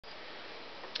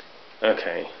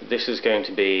Okay, this is going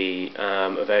to be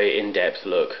a very in-depth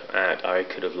look at I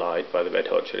Could Have Lied by the Red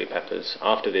Hot Chili Peppers.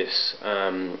 After this,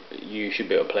 you should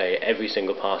be able to play every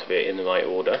single part of it in the right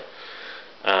order,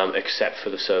 except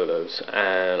for the solos,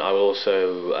 and I will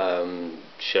also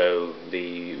show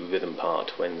the rhythm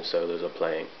part when the solos are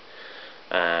playing.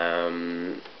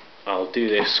 I'll do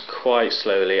this quite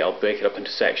slowly. I'll break it up into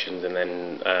sections and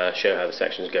then show how the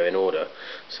sections go in order.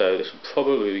 So this will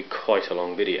probably be quite a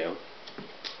long video.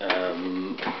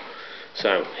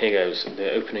 So here goes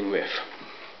the opening riff.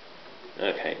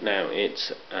 Okay, now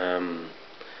it's an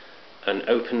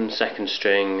open second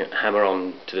string, hammer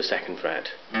on to the second fret,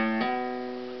 and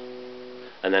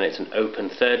then it's an open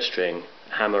third string,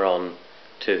 hammer on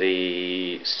to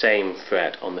the same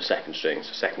fret on the second string,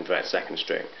 so second fret, second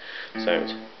string. So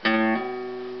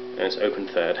it's open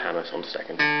third, hammer on to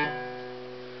second.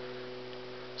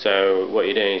 So what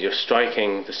you're doing is you're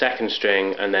striking the second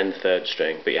string and then the third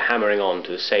string, but you're hammering on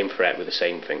to the same fret with the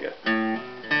same finger.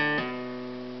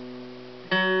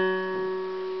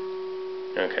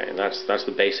 Okay, that's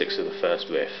the basics of the first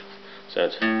riff. So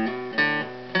it's, and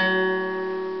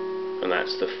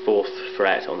that's the fourth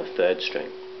fret on the third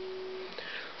string.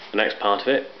 The next part of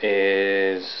it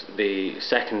is the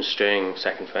second string,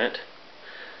 second fret,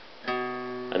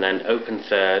 and then open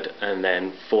third and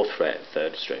then fourth fret,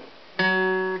 third string.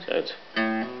 So it's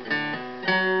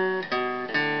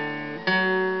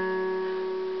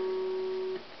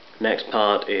next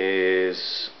part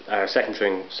is second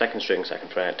string,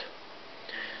 second fret,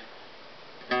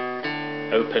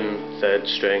 open third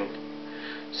string,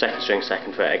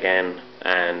 second fret again,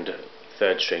 and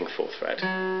third string, fourth fret.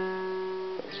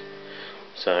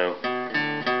 So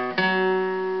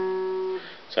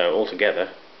all together.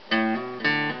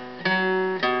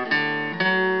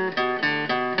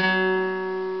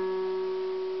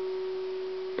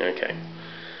 Okay,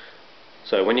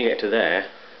 so when you get to there,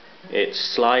 it's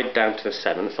slide down to the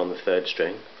seventh on the third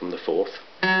string from the fourth,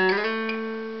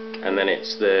 and then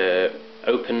it's the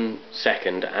open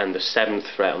second and the seventh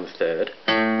fret on the third,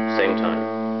 same time.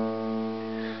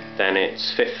 Then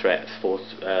it's fifth fret,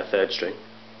 third string,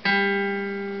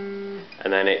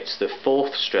 and then it's the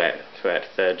fourth fret,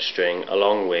 third string,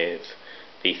 along with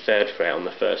the third fret on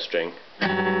the first string,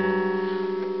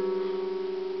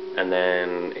 and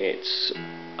then it's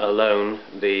alone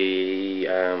the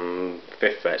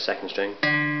fifth fret, second string,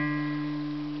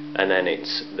 and then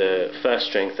it's the first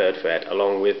string, third fret,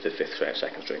 along with the fifth fret,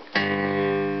 second string.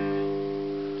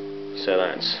 So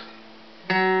that's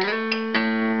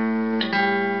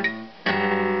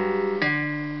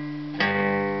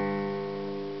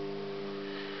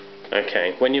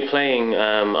okay. When you're playing,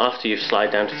 after you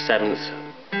slide down to the seventh,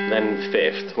 then the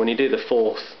fifth, when you do the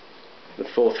fourth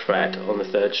fret on the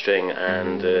third string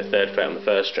and the third fret on the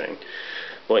first string,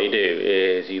 what you do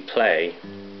is you play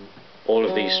all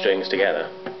of these strings together,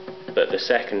 but the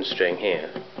second string here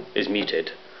is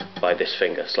muted by this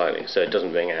finger slightly, so it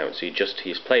doesn't ring out. So you just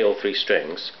play all three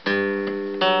strings, but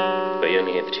you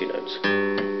only hear the two notes.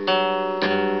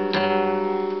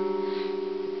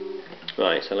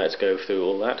 Right, so let's go through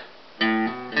all that.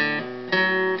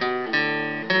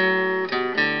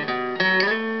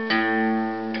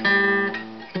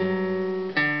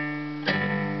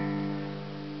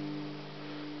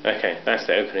 Okay, that's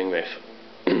the opening riff.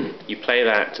 You play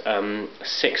that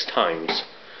 6 times.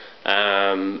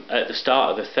 At the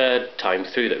start of the third time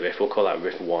through that riff, we'll call that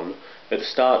riff 1. At the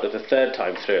start of the third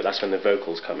time through it, that's when the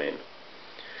vocals come in.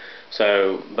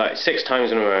 So, but 6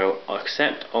 times in a row,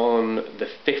 except on the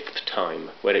 5th time,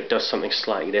 where it does something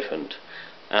slightly different.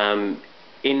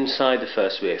 Inside the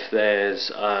first riff,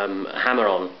 there's a hammer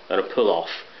on and a pull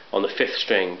off on the 5th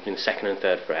string in the 2nd and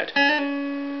 3rd fret.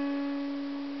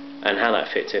 And how that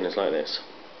fits in is like this.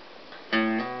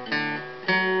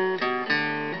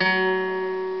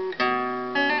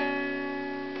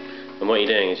 And what you're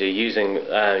doing is you're using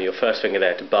your first finger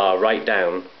there to bar right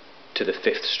down to the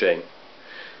 5th string,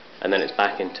 and then it's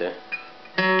back into.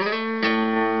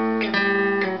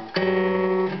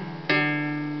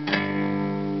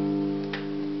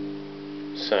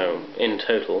 So in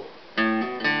total,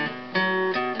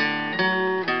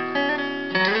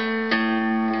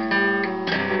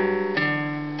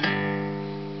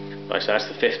 right, so that's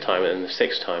the 5th time, and then the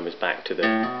 6th time is back to the.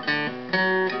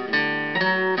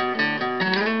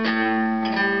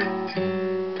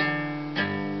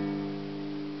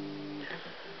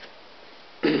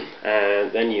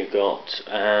 And then you've got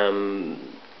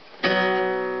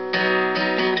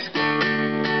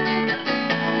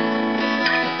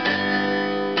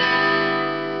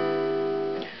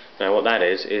now what that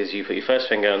is you put your first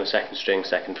finger on the 2nd string,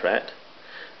 2nd fret,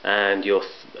 and your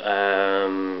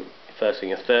first thing,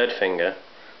 your third finger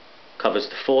covers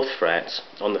the 4th fret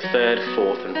on the 3rd,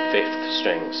 4th and 5th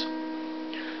strings.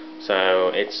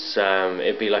 So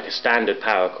it'd be like a standard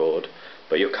power chord,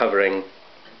 but you're covering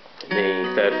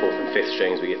the 3rd, 4th and 5th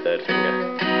strings with your 3rd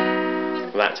finger.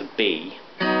 That's a B.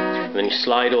 And then you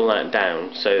slide all that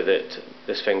down so that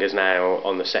this finger's now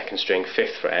on the 2nd string,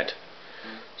 5th fret.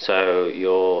 So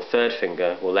your 3rd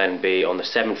finger will then be on the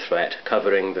 7th fret,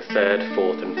 covering the 3rd,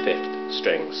 4th and 5th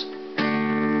strings.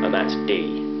 And that's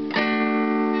D.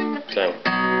 So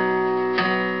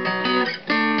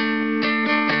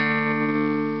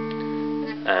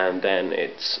and then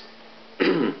it's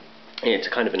it's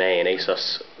kind of an A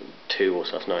sus2 or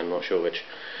sus9, I'm not sure which.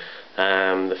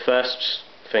 The first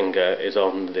finger is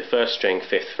on the 1st string,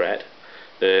 5th fret.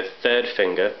 The 3rd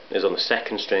finger is on the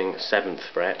 2nd string, 7th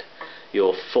fret.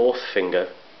 Your 4th finger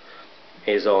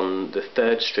is on the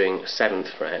 3rd string, 7th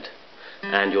fret,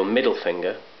 and your middle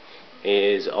finger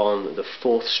is on the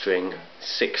 4th string,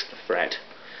 6th fret,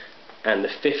 and the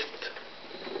 5th,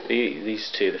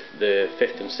 these two, the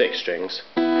 5th and 6th strings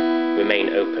remain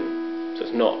open. So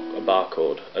it's not a bar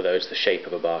chord, although it's the shape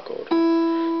of a bar chord.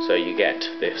 So you get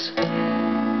this,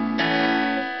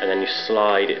 and then you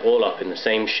slide it all up in the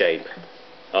same shape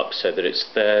up so that it's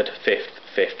 3rd, 5th,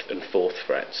 5th and 4th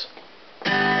frets.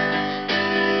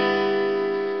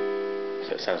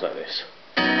 So it sounds like this.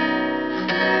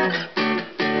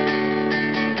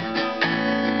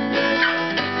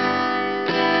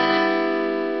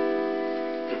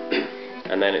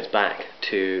 And then it's back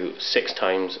to 6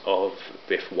 times of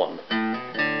riff 1.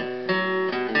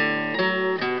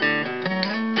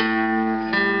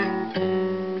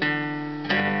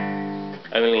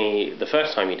 Only the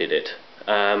first time you did it,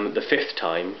 the 5th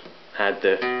time had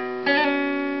the...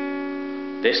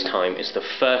 This time it's the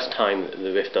first time that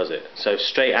the riff does it. So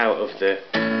straight out of the...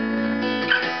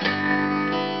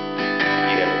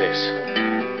 you get this.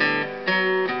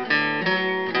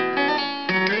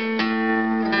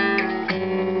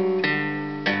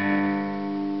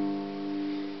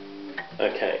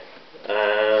 Okay.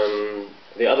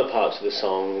 The other parts of the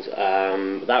songs,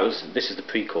 this is the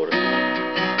pre-chorus.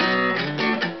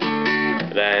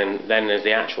 Then there's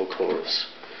the actual chorus,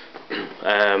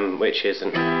 which is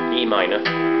an E minor,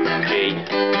 G,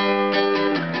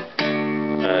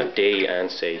 D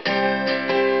and C.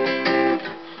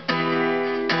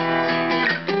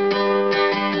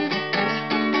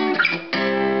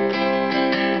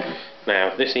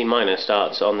 Now this E minor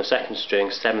starts on the 2nd string,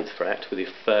 7th fret with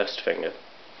your 1st finger.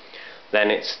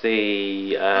 Then it's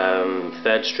the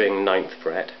 3rd string, 9th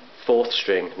fret, 4th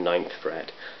string, 9th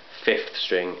fret, 5th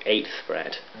string, 8th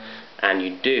fret, and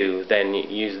you then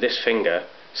use this finger,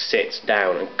 sits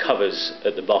down and covers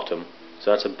at the bottom.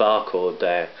 So that's a bar chord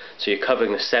there. So you're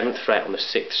covering the 7th fret on the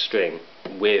 6th string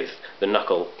with the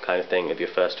knuckle kind of thing of your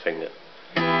 1st finger.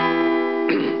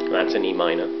 That's an E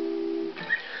minor.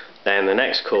 Then the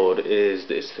next chord is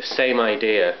the same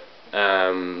idea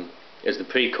as the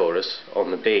pre-chorus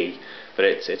on the B, but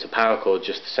it's a power chord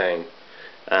just the same.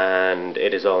 And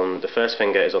it is on the 1st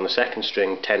finger is on the 2nd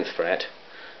string, 10th fret,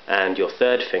 and your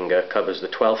 3rd finger covers the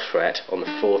 12th fret on the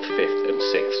 4th, 5th and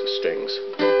 6th strings.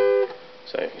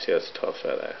 So you can see that's the 12th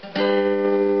fret there.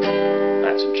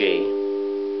 That's a G.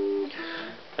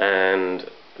 And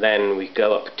then we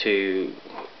go up to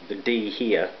the D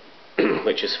here,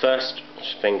 which is 1st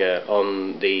finger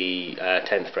on the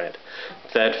 10th fret,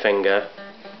 3rd finger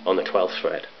on the 12th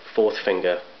fret, 4th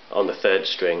finger on the 3rd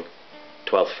string,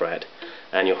 12th fret,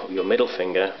 and your middle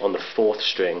finger on the 4th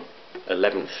string,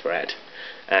 11th fret,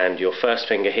 and your 1st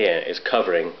finger here is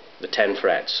covering the 10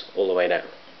 frets all the way down.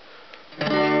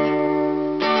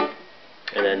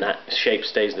 And then that shape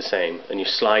stays the same, and you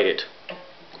slide it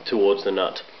towards the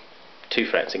nut 2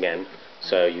 frets again.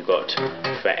 So you've got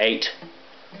fret 8,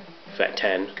 fret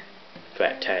 10,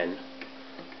 fret 10,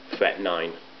 fret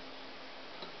 9,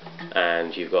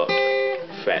 and you've got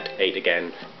fret 8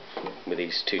 again with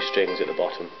these 2 strings at the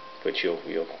bottom, which your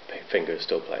finger is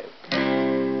still playing.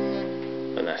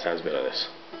 And that sounds a bit like this.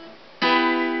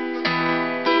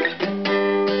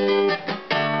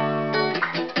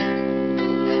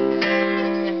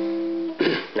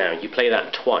 Now you play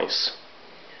that twice,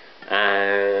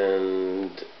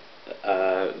 and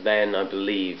then I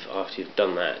believe after you've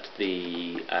done that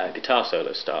the guitar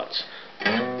solo starts,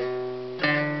 and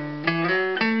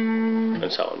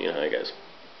so on, you know how it goes.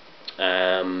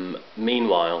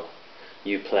 Meanwhile,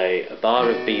 you play a bar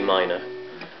of B minor,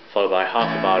 followed by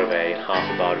half a bar of A and half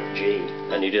a bar of G,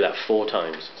 and you do that 4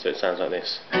 times, so it sounds like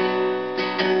this.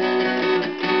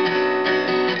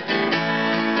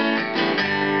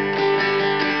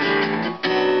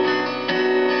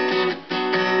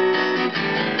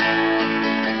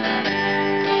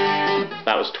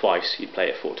 That was twice, you'd play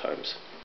it 4 times.